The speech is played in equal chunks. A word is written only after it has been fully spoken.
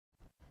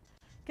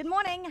Good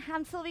morning,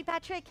 I'm Sylvie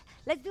Patrick.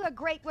 Let's do a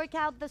great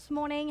workout this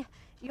morning.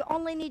 You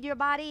only need your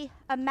body,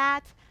 a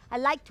mat. I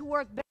like to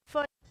work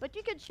barefoot, but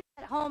you can choose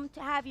at home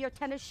to have your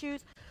tennis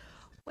shoes.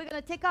 We're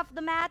gonna take off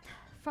the mat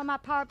from our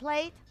power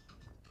plate.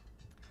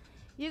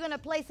 You're gonna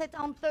place it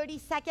on 30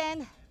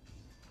 seconds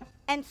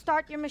and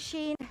start your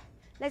machine.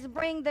 Let's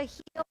bring the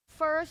heel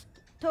first,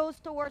 toes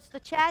towards the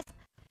chest,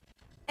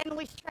 and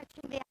we're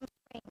stretching the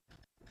hamstring.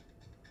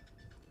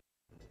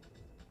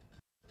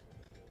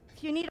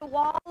 If you need a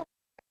wall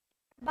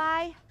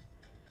by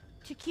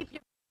to keep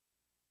your,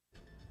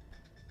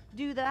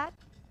 do that.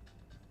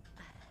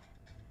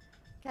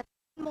 Got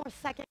 1 more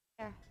second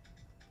here.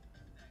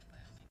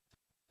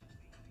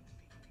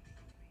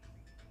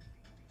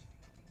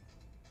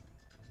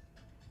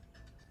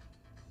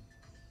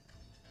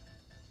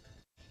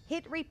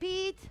 Hit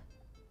repeat.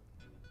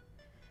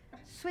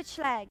 Switch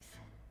legs.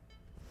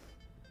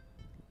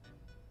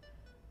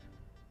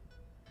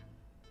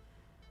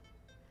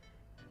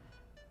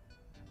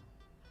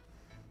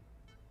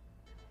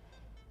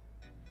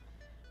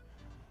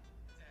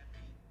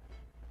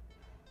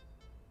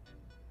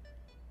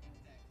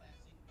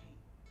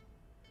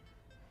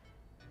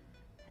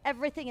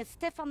 Everything is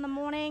stiff on the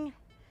morning,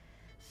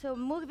 so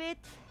move it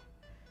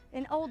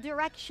in all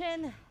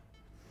direction.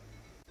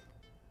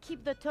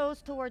 Keep the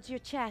toes towards your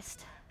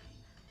chest.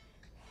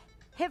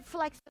 Hip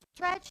flexor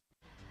stretch.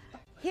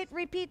 Hit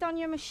repeat on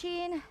your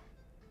machine.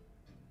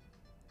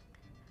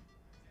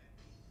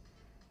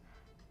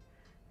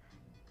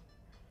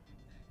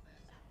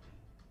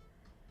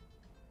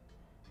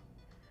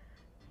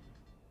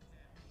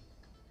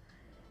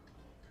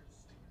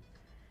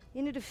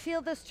 You need to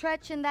feel the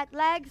stretch in that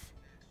legs,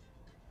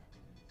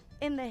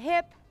 in the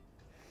hip.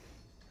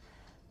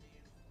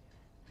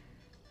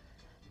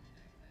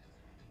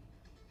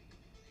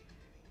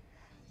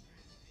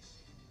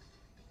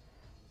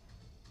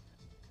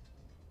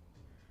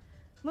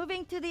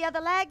 Moving to the other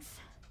legs.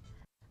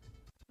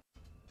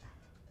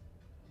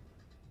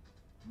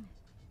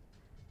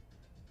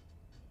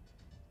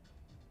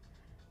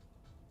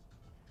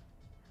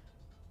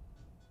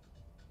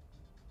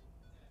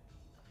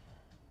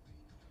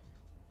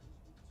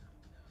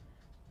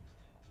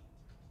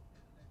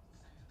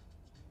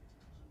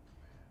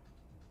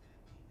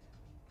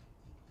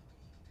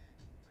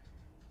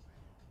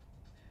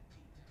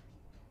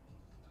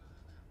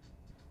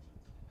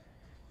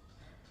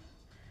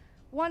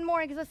 One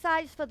more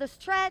exercise for the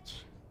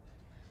stretch.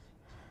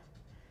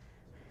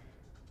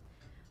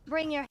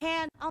 Bring your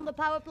hand on the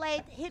power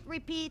plate, hit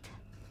repeat.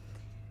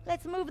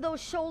 Let's move those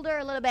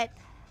shoulders a little bit.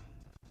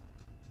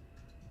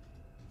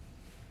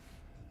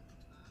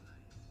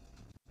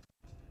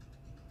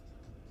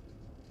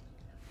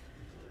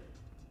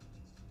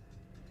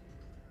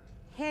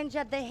 Hinge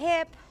at the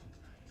hip.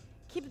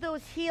 Keep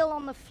those heels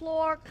on the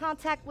floor,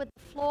 contact with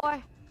the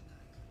floor.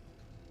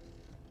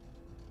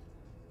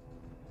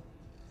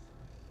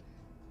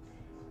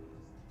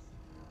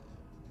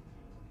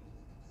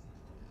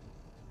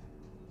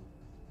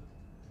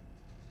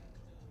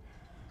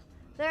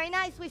 Very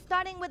nice. We're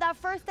starting with our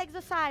first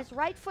exercise.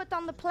 Right foot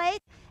on the plate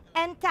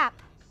and tap.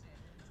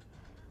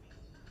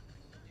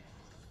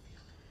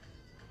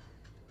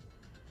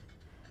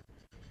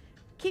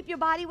 Keep your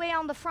body weight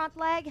on the front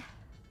leg.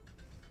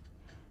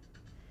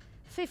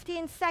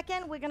 15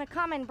 seconds. We're going to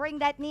come and bring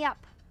that knee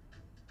up.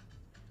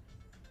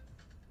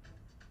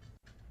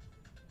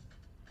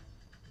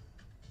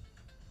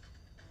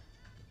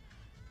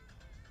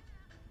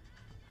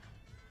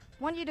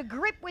 Want you to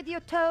grip with your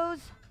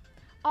toes,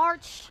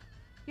 arch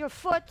your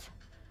foot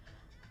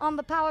on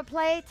the power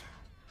plate.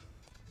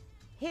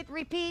 Hit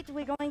repeat.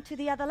 We're going to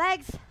the other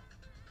legs.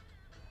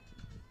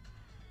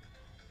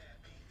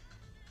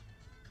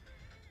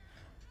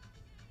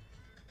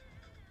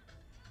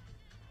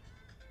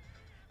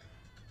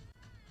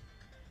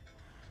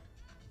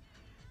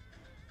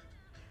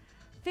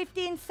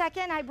 "15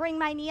 seconds, I bring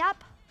my knee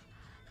up.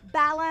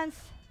 Balance.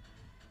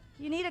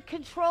 You need to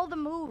control the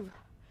move.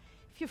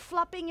 If you're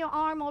flopping your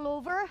arm all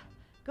over,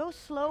 go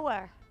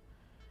slower.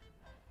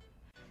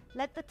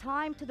 Let the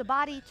time to the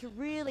body to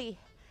really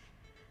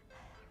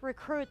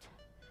recruit.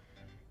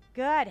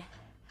 Good.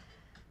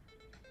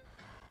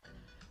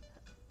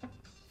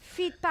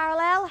 Feet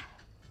parallel.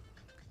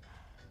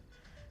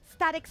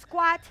 Static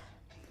squat.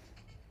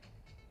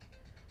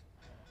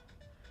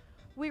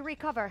 We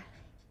recover.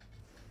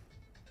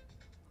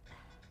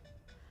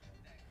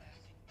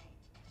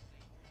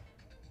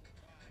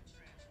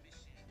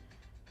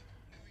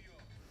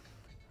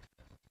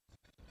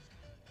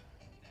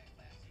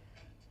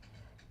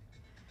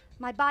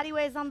 My body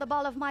weight is on the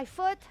ball of my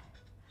foot,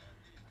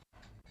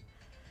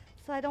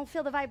 so I don't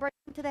feel the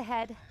vibration to the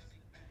head.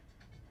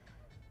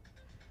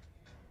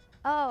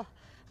 Oh,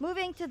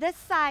 moving to this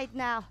side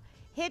now.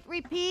 Hit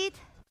repeat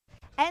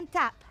and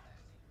tap.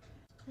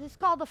 This is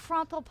called the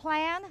frontal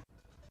plan.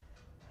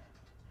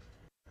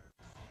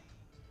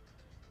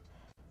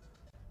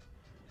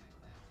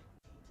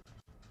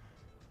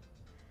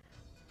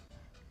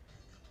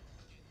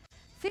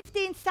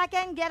 "15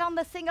 seconds, get on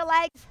the single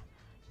legs,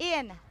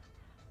 in.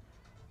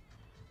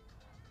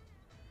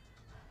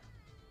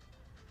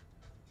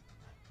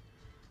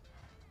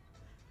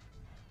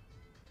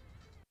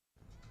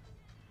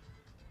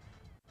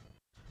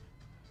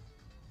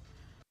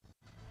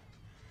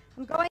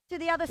 I'm going to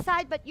the other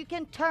side, but you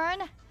can turn.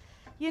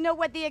 You know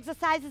what the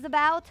exercise is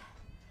about.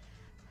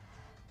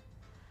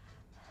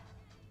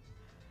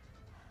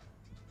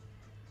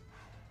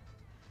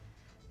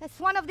 That's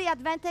one of the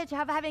advantages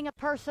of having a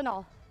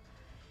personal.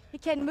 You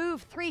can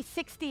move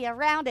 360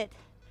 around it.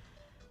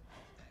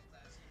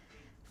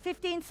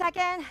 15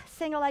 seconds,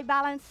 single leg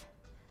balance.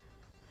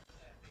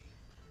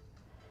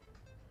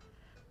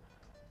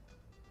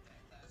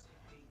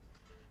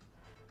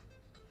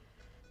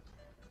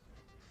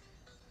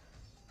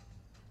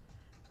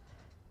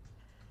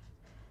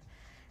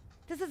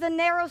 This is a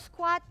narrow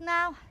squat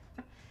now.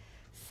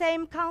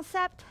 Same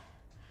concept.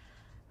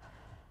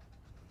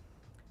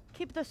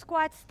 Keep the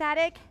squat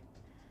static.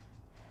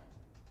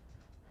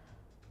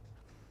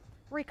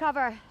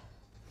 Recover.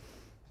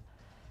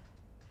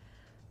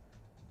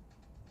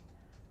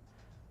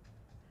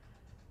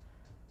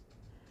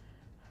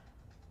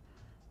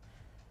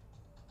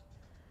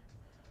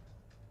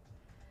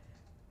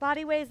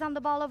 Body weight is on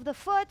the ball of the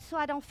foot, so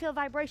I don't feel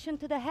vibration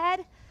to the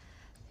head.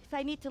 If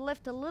I need to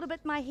lift a little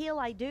bit my heel,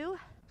 I do.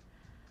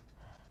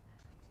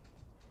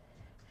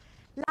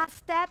 Last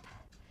step,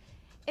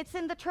 it's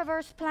in the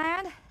traverse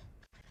plan.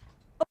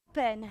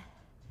 Open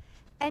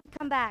and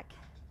come back.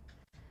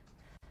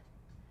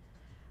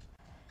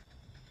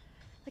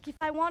 Like if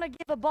I want to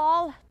give a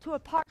ball to a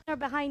partner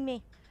behind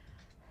me.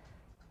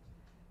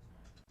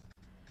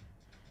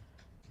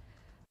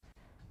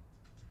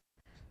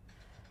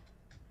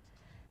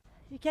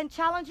 You can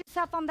challenge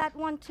yourself on that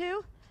one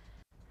too.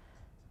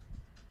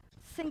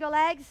 Single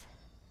legs.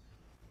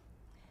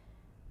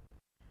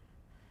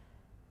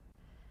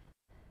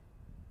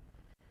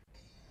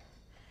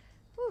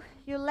 Whew,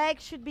 your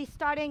legs should be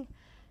starting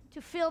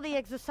to feel the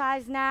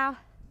exercise now.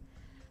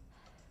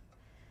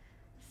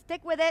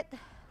 Stick with it.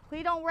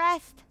 We don't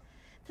rest.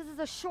 This is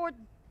a short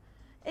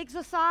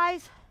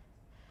exercise.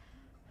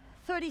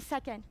 30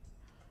 seconds.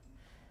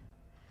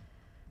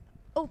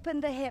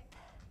 Open the hip.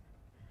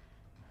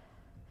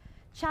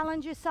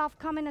 Challenge yourself,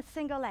 come in a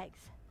single legs.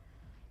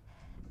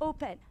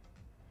 Open.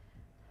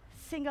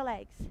 Single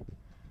legs.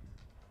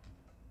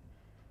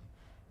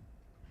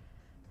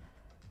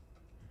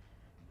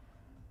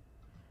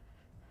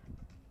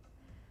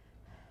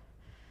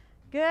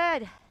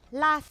 Good.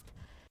 Last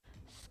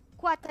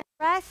squat and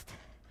rest.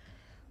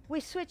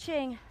 We're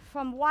switching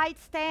from wide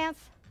stance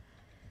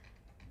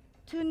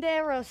to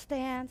narrow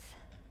stance.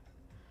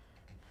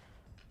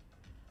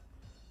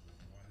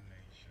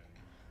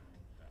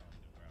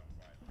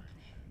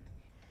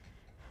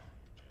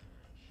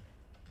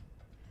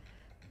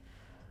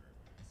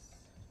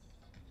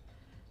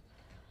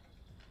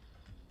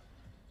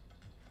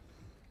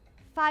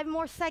 Five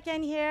more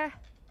seconds here.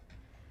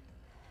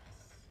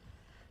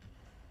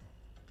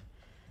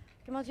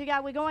 Come on, you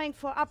guys, we're going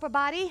for upper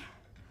body.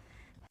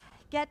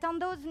 Get on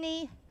those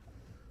knees.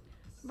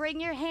 Bring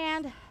your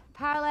hand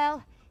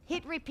parallel.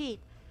 Hit repeat.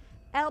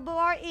 Elbow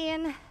are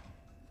in.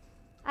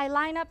 I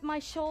line up my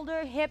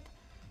shoulder, hip,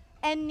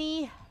 and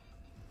knee.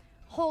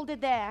 Hold it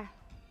there.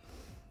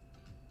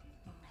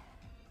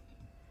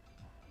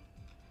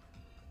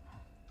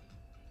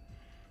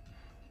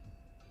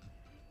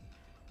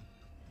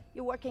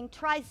 You're working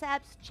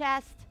triceps,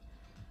 chest,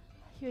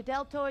 your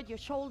deltoid, your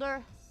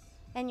shoulder,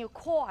 and your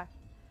core.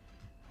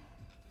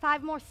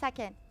 5 more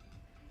seconds.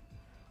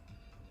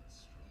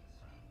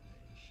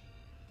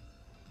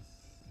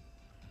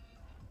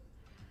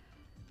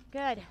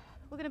 Good.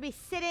 We're going to be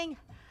sitting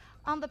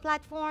on the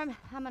platform.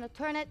 I'm going to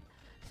turn it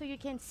so you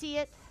can see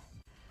it.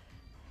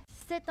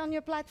 Sit on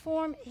your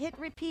platform, hit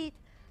repeat,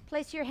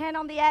 place your hand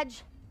on the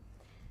edge.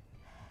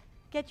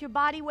 Get your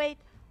body weight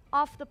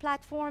off the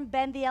platform,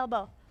 bend the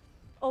elbow.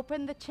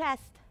 Open the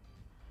chest.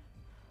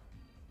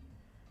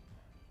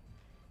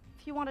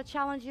 If you want to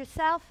challenge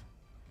yourself,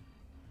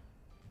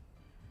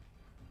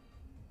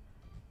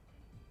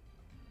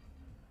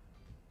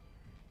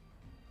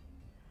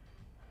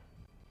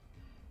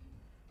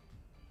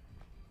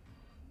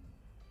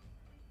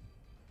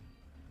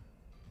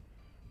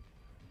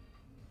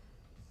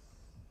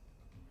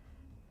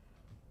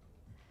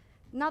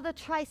 another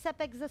tricep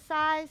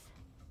exercise.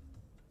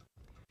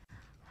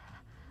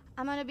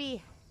 I'm going to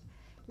be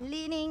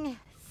leaning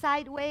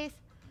sideways.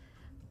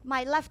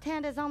 My left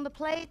hand is on the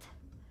plate,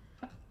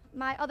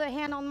 my other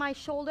hand on my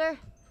shoulder,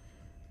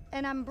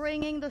 and I'm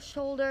bringing the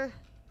shoulder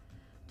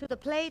to the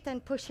plate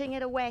and pushing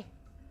it away.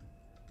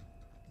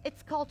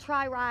 It's called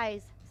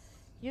tri-rise.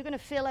 You're going to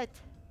feel it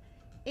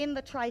in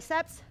the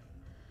triceps.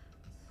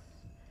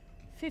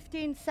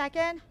 15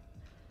 seconds.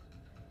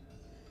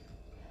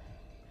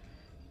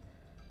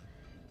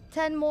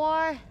 10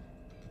 more.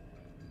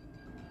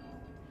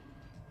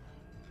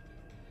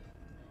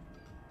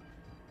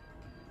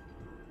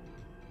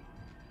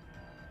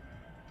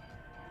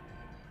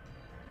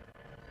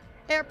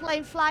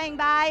 Airplane flying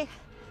by.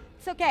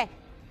 It's okay.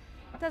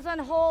 Doesn't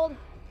hold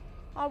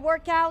our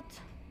workout.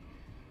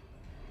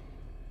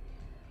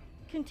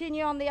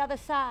 Continue on the other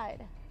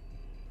side.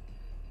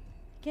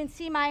 You can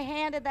see my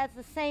hand, that's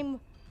the same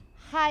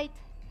height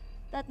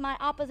that my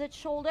opposite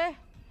shoulder,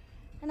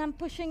 and I'm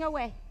pushing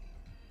away.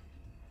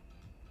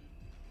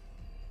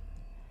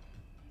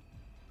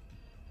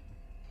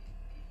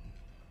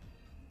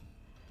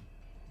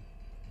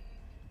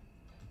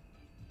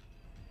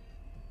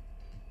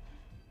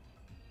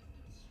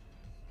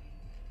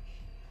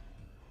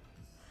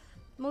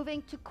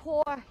 Moving to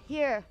core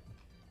here.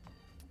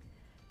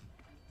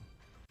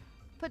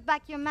 Put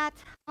back your mat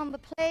on the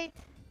plate.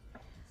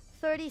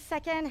 30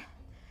 seconds.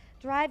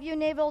 Drive your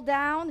navel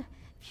down.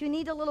 If you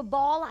need a little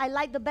ball, I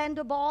like the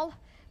bender ball.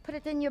 Put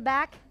it in your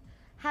back.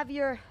 Have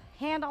your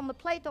hand on the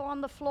plate or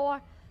on the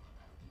floor,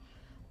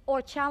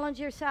 or challenge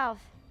yourself.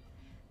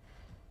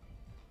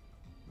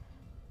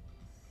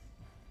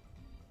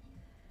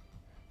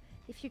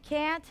 If you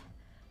can't,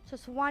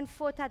 just 1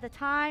 foot at a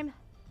time,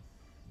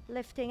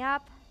 lifting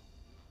up.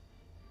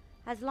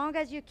 As long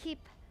as you keep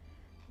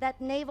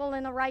that navel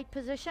in the right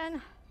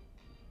position.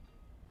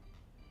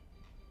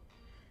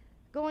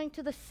 Going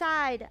to the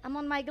side, I'm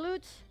on my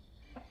glutes.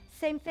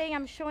 Same thing,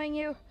 I'm showing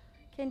you.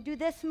 Can do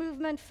this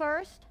movement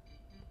first,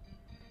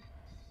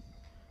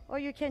 or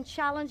you can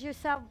challenge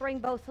yourself, bring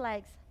both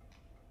legs. –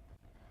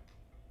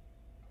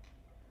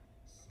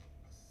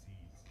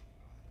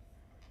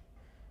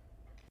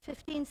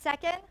 15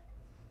 seconds.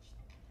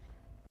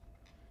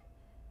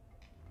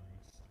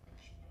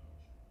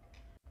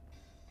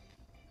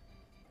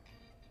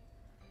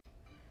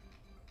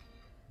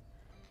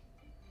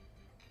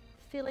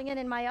 Feeling it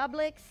in my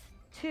obliques.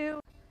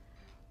 2,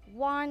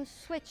 1,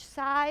 switch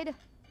side.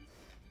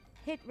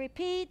 Hit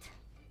repeat.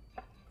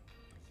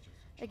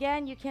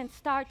 Again, you can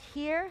start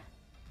here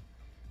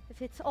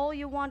if it's all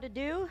you want to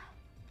do.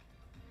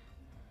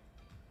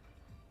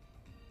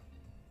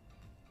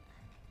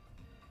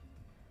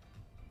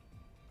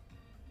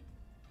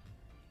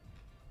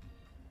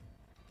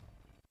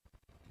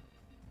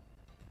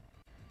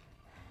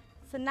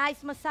 It's a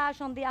nice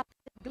massage on the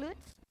opposite glutes.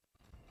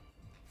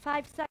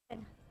 5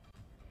 seconds.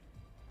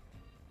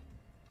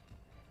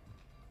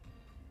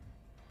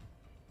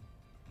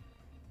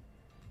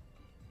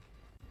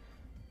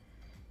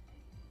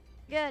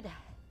 Good.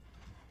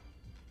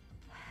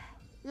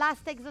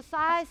 Last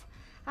exercise,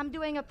 I'm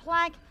doing a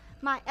plank.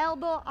 My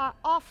elbows are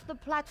off the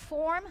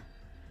platform.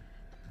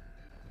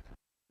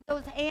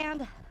 Those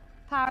hands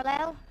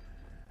parallel.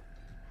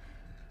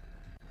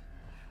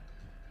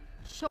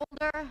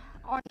 Shoulder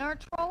are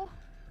neutral.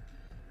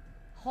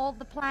 Hold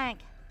the plank.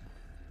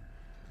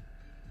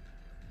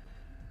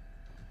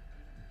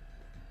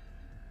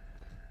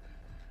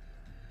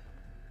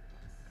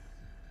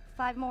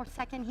 Five more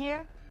seconds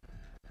here.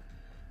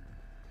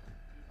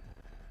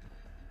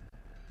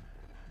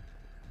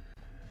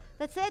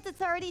 That's it,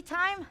 it's already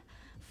time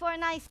for a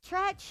nice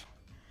stretch.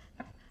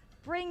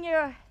 Bring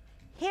your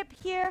hip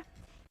here.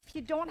 If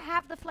you don't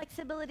have the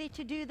flexibility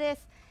to do this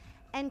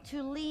and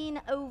to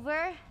lean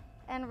over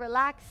and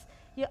relax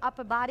your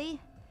upper body, you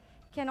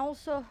can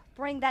also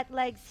bring that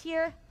legs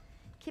here.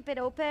 Keep it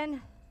open.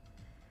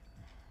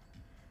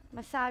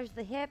 Massage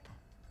the hip.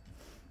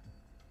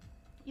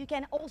 You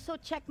can also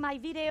check my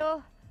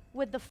video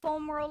with the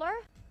foam roller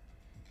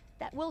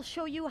that will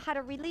show you how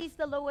to release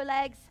the lower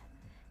legs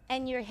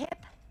and your hip.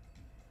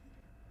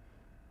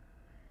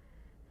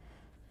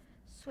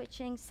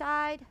 Switching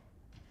side.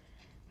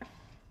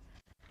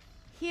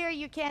 Here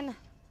you can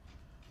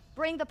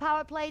bring the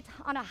power plate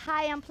on a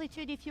high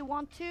amplitude if you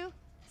want to.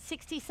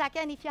 60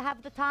 seconds if you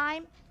have the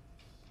time.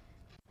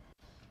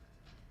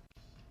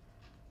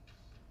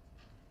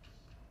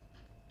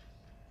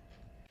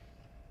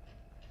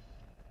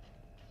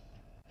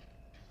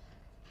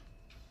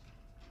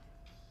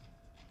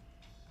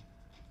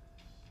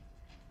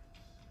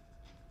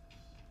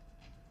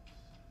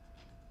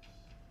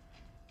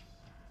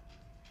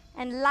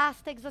 And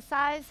last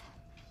exercise,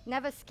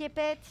 never skip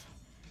it.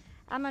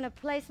 I'm going to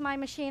place my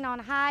machine on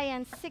high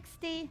and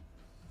 60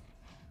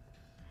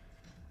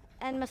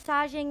 and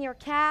massaging your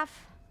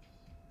calf.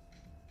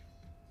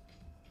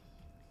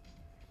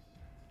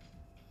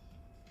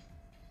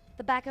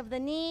 The back of the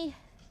knee.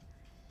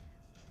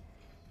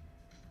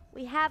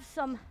 We have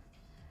some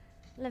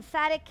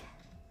lymphatic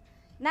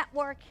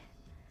network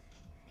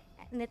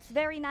and it's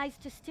very nice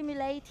to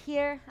stimulate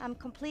here. I'm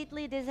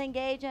completely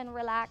disengaged and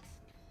relaxed.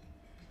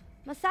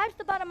 Massage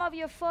the bottom of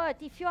your foot.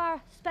 If you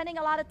are spending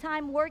a lot of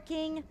time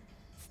working,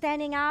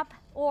 standing up,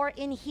 or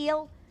in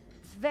heel,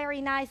 it's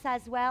very nice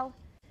as well.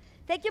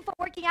 Thank you for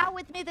working out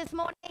with me this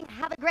morning.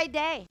 Have a great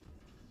day.